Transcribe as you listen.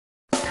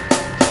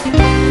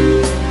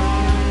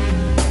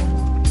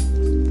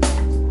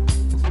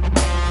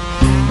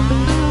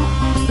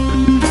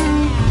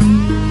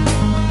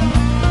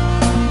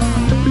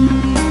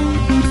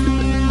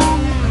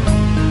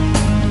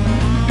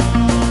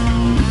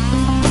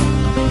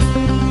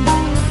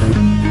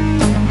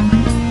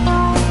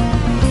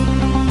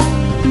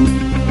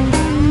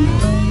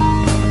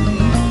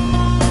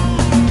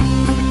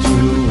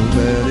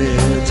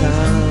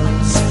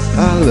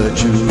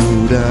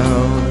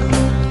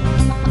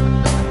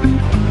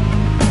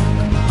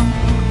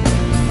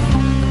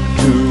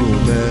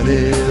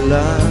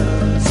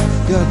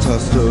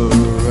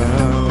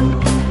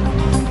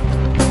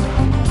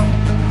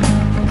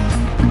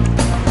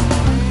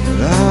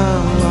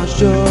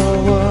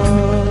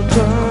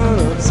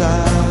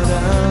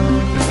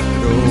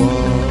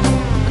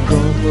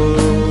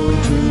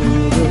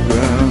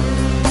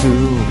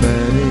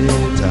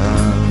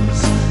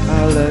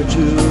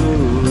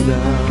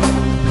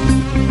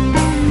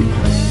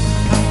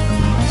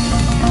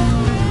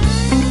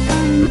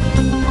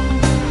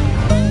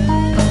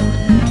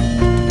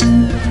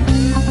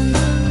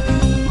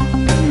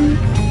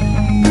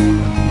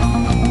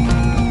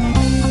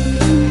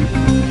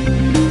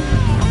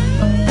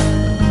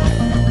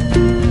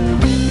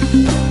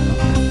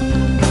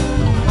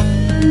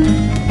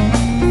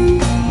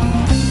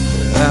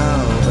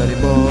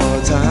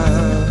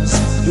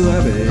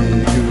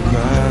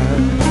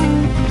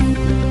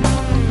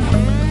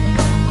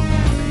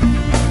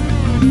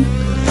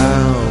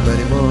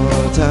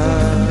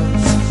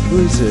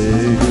we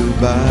say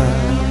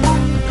goodbye.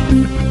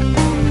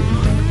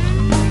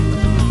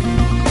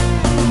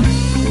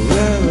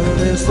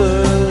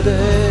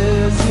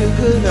 Yesterdays you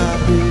could not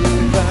be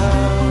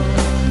found.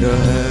 Your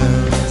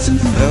hands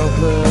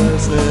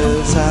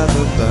helplessness have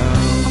been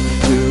found.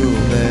 Too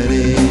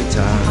many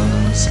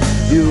times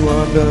you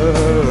wonder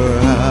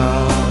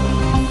how.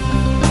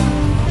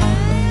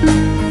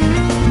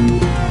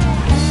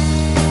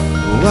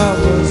 What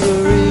was the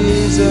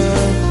reason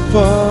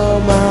for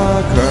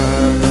my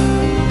crime?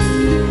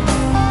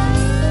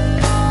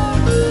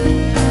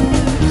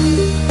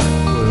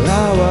 Well, I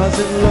was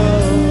in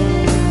love,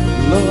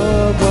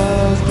 love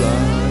was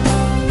blind.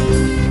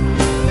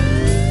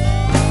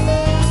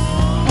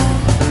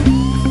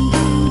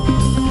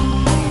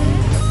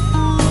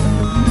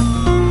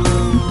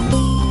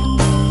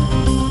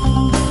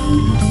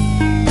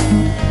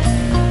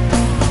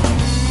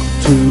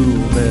 Too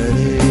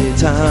many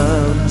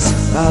times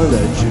I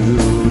let you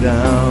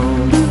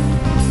down.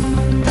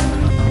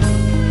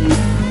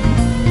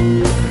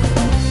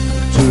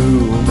 Too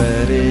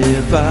many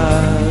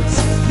fights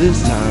this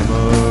time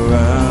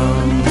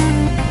around.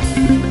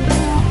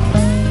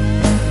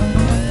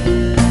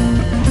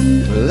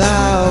 Well, I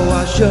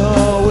watch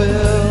your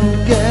will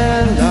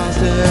get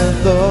lost in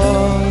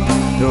thought.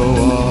 No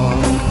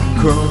one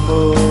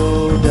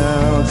crumble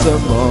down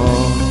some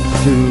more.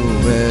 Too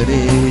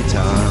many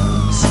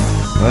times,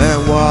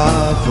 and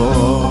what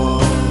for?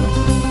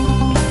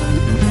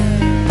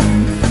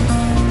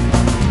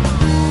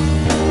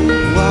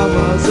 What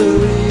was the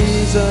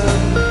reason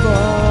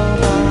for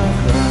my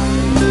crime?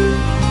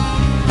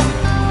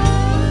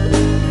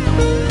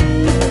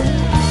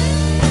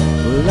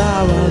 Well, I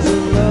was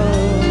in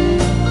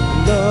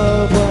love,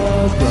 love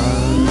was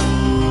blind.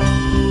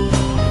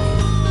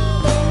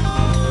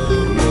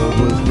 Love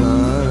was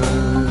blind.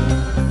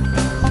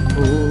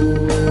 Oh,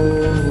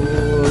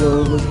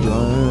 love was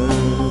blind.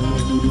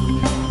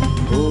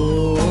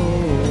 Oh,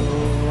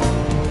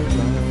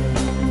 blind.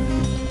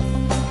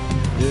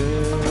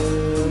 Yeah,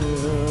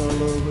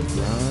 love was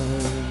blind.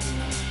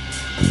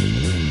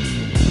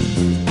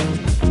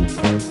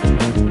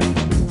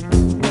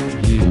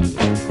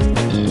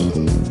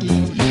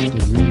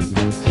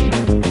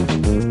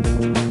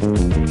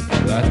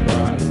 That's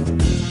right.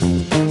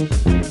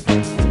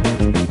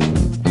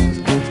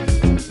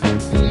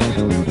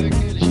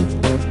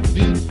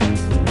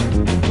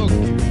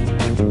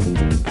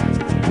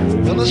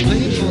 Well, it's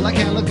painful, I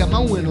can't look out my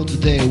window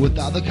today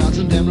without the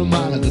constant damn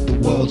reminder that the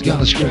world's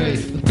gone astray.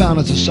 The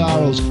fountains of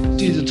sorrows,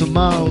 season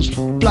tomorrows,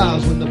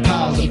 flowers when the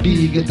powers that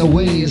be get the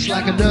way. It's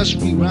like a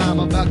nursery rhyme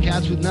about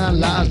cats with 9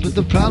 lives, but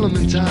the problem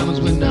in time is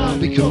when 9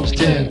 becomes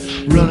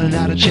 10. Running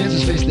out of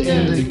chances, face the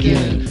end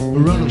again.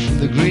 We're running from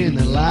the green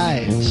that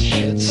lies.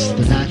 It's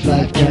the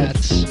nightlife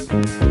cats.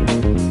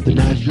 The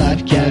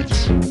nightlife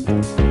cats.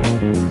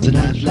 The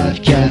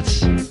nightlife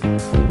cats.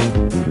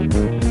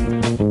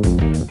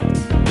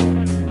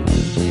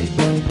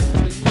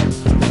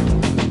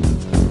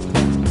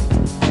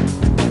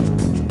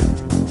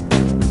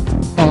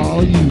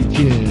 All you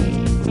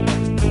can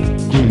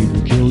dream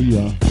will kill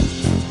ya.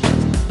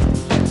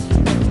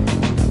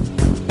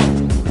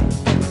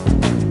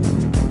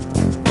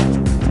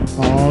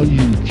 All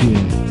you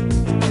can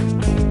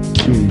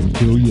dream will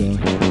kill ya.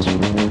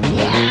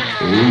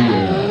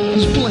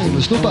 Who's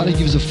blameless? Nobody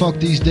gives a fuck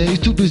these days.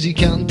 Too busy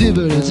counting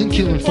dividends and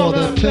killing for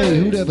their pay.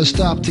 Who'd ever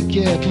stop to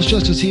care? Plus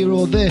justice here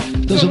or there.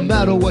 Doesn't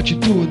matter what you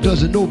do, it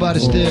doesn't. Nobody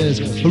stares.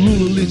 A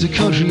ruler leads a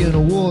country and a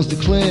war's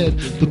declared.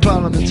 The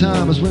problem in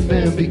time is when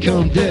men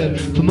become dead.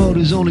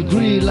 Promoters only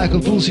greed like a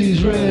bull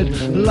sees red.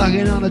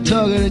 Locking on a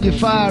target and you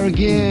fire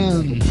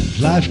again.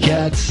 Life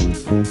cats.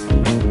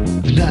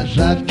 The not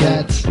life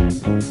cats.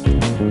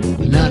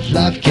 The not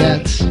life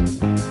cats.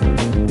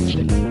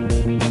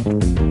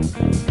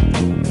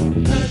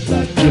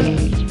 Life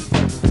cats.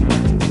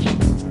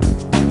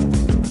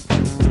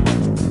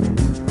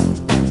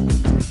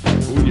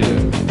 Oh yeah.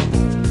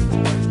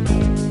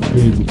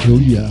 It will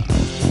kill ya.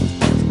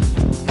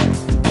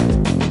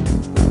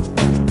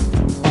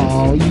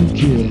 All you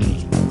can.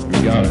 You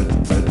got it.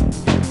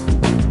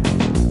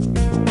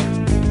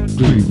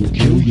 Greed will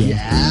kill ya.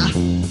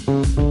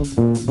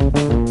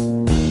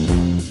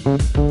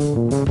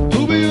 Who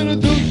be gonna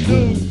do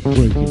that?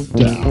 Break it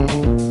down.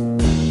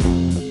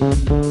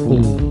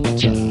 Old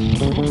time.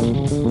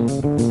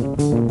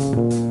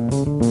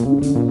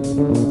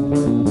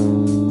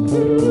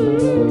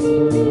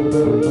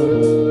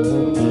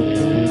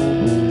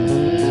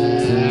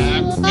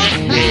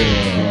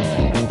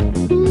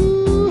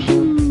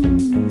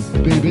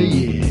 Baby,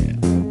 yeah.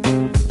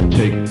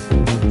 Take it.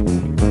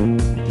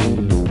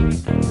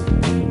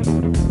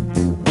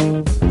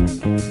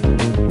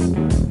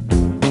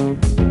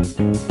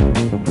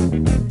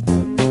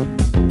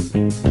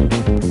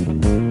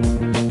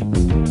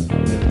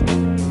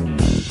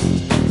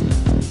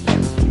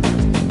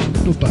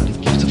 Nobody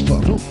gives a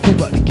fuck. No,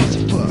 nobody gives a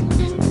fuck.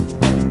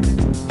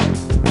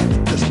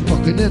 That's the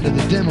fucking end of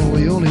the demo.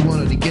 We only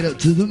wanted to get up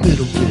to the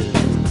middle bit.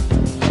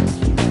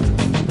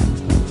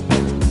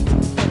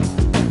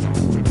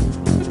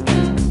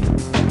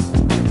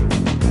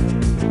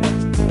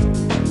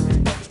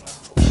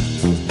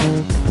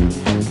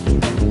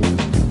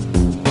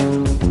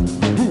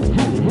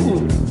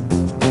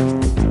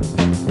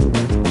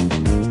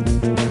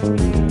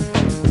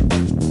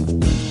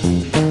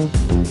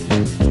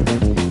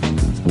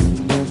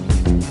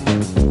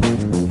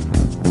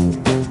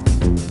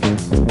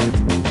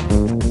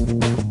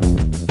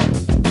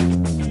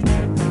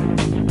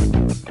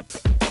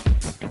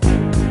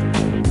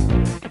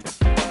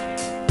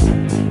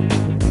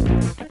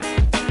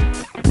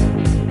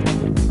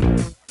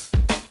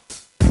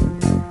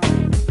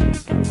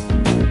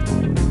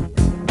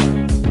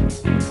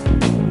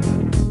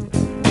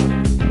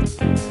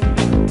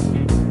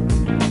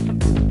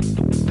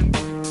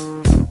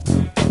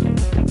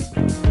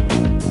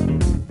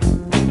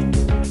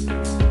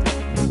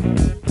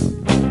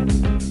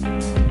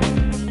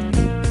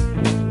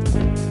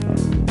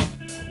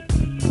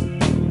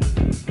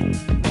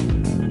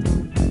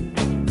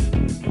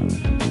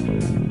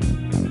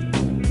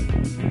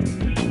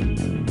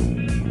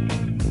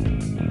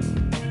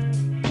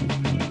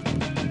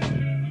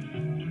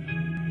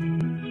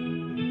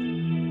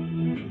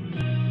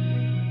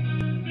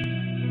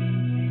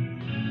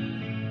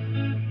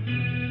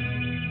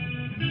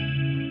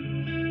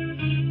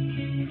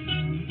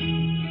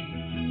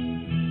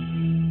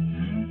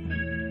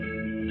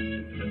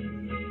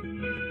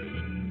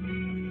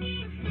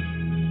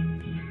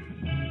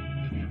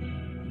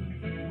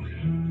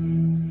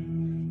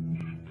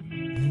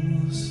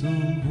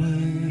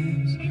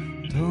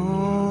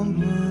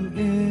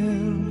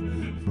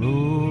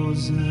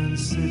 thousand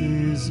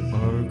cities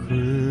are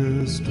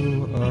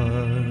crystal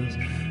eyes.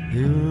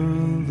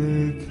 Here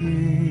they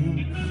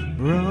came,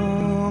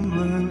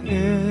 rumbling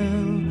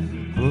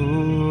in,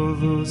 blow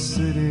those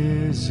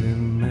cities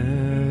in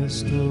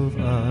mist of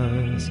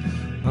ice.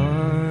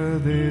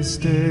 They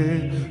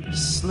stay,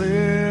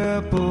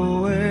 slip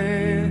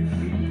away,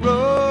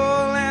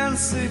 rolling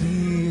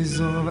cities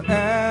of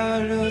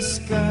azure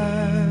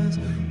skies.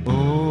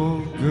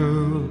 Oh,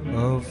 girl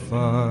of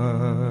fire.